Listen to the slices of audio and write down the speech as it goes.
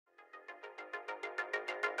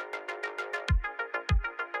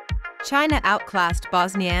China outclassed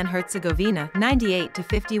Bosnia and Herzegovina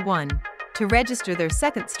 98-51 to register their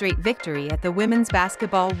second straight victory at the Women's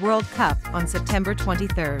Basketball World Cup on September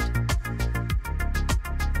 23rd.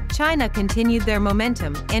 China continued their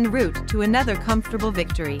momentum en route to another comfortable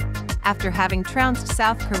victory, after having trounced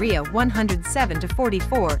South Korea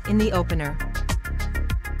 107-44 in the opener.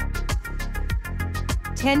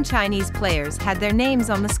 10 Chinese players had their names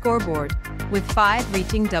on the scoreboard, with 5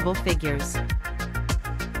 reaching double figures.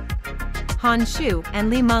 Han Shu and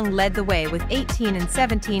Li Meng led the way with 18 and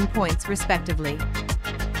 17 points respectively.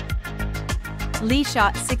 Li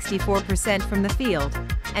shot 64% from the field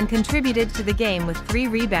and contributed to the game with 3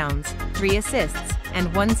 rebounds, 3 assists,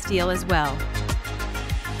 and 1 steal as well.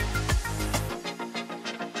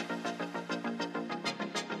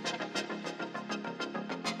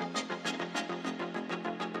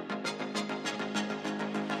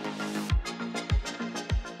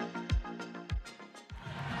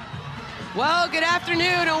 Well, good afternoon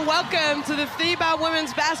and welcome to the FIBA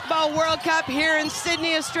Women's Basketball World Cup here in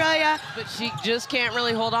Sydney, Australia. But she just can't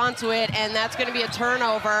really hold on to it, and that's going to be a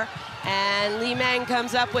turnover. And Li Meng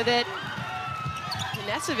comes up with it.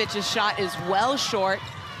 Nesevic's shot is well short.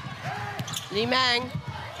 Li Meng,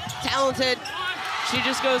 talented. She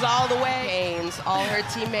just goes all the way. All her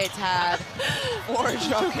teammates had for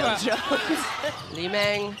Jonquil Jones. Li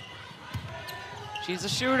Meng, she's a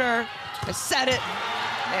shooter. I said it.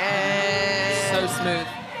 And so smooth.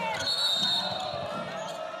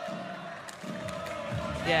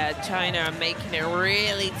 Yeah, China are making it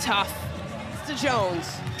really tough. To Jones.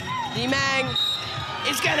 Li Meng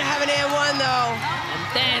is gonna have an and 1 though. And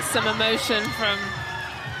there's some emotion from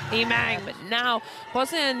Li Meng. But now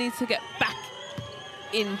Bosnia needs to get back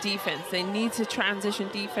in defense. They need to transition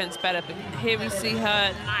defense better. But here we see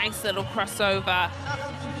her nice little crossover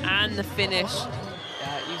and the finish.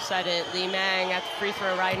 You said it, Li Meng at the free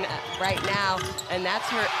throw right now, and that's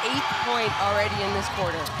her 8th point already in this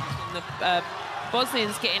quarter. And the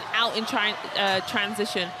Bosnians getting out in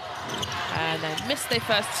transition, and they missed their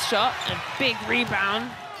first shot, and big rebound.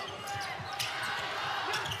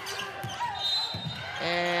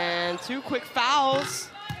 And 2 quick fouls.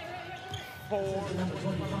 4.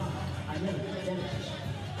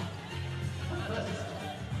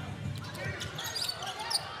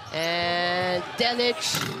 And Delic,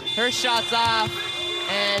 her shot's off,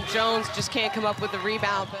 and Jones just can't come up with the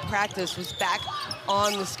rebound, but practice was back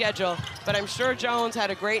on the schedule. But I'm sure Jones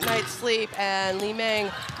had a great night's sleep, and Li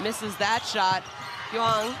Meng misses that shot.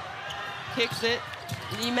 Yuang kicks it.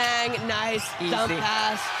 Li Meng, nice dump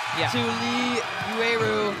pass to Li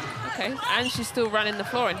Yueru. Okay, and she's still running the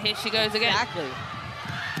floor, and here she goes again. Exactly.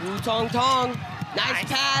 Wu Tong Tong, nice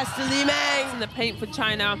pass to Li Meng. In the paint for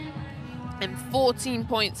China. And 14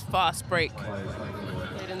 points fast break.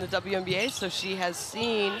 Played in the WNBA, so she has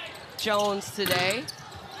seen Jones today.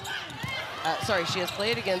 Sorry, she has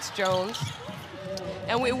played against Jones.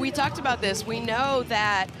 And we talked about this. We know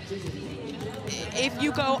that if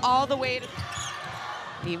you go all the way to...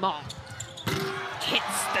 Li Meng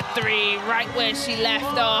hits the 3 right where she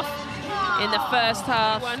left off in the first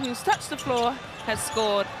half. One who's touched the floor has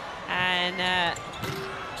scored. And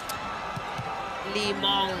Li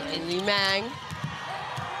Meng and Li Meng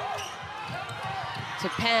to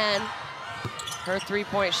Pan. Her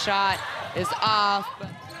 3-point shot is off, but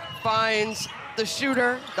finds the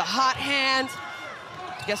shooter, the hot hand.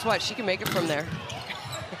 Guess what? She can make it from there.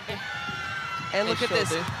 And look at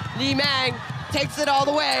this. Li Meng takes it all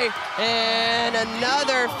the way. And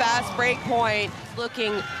another fast break point.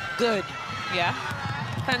 Looking good. Yeah.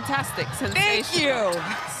 Fantastic. Sensational. Thank you.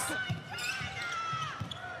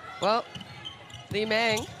 Well, Li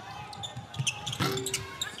Meng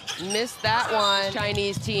missed that one.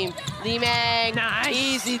 Chinese team. Li Meng, nice.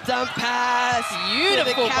 Easy dump pass. Beautiful to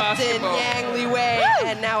the captain, basketball. Yang Li Wei,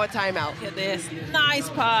 and now a timeout. Look at this. Nice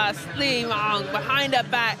pass. Li Meng behind her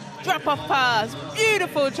back. Drop off pass.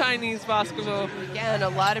 Beautiful Chinese basketball. Again, a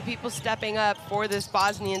lot of people stepping up for this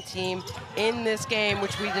Bosnian team in this game,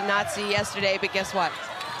 which we did not see yesterday, but guess what?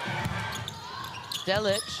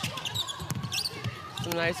 Delic.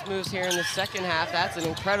 Some nice moves here in the second half. That's an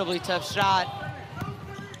incredibly tough shot.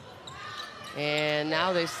 And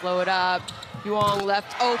now they slow it up. Yuang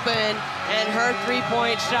left open, and her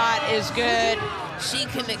 3-point shot is good. She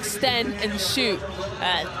can extend and shoot,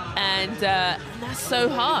 and that's so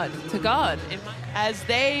hard to guard. As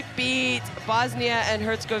they beat Bosnia and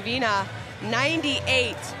Herzegovina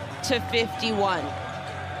 98-51.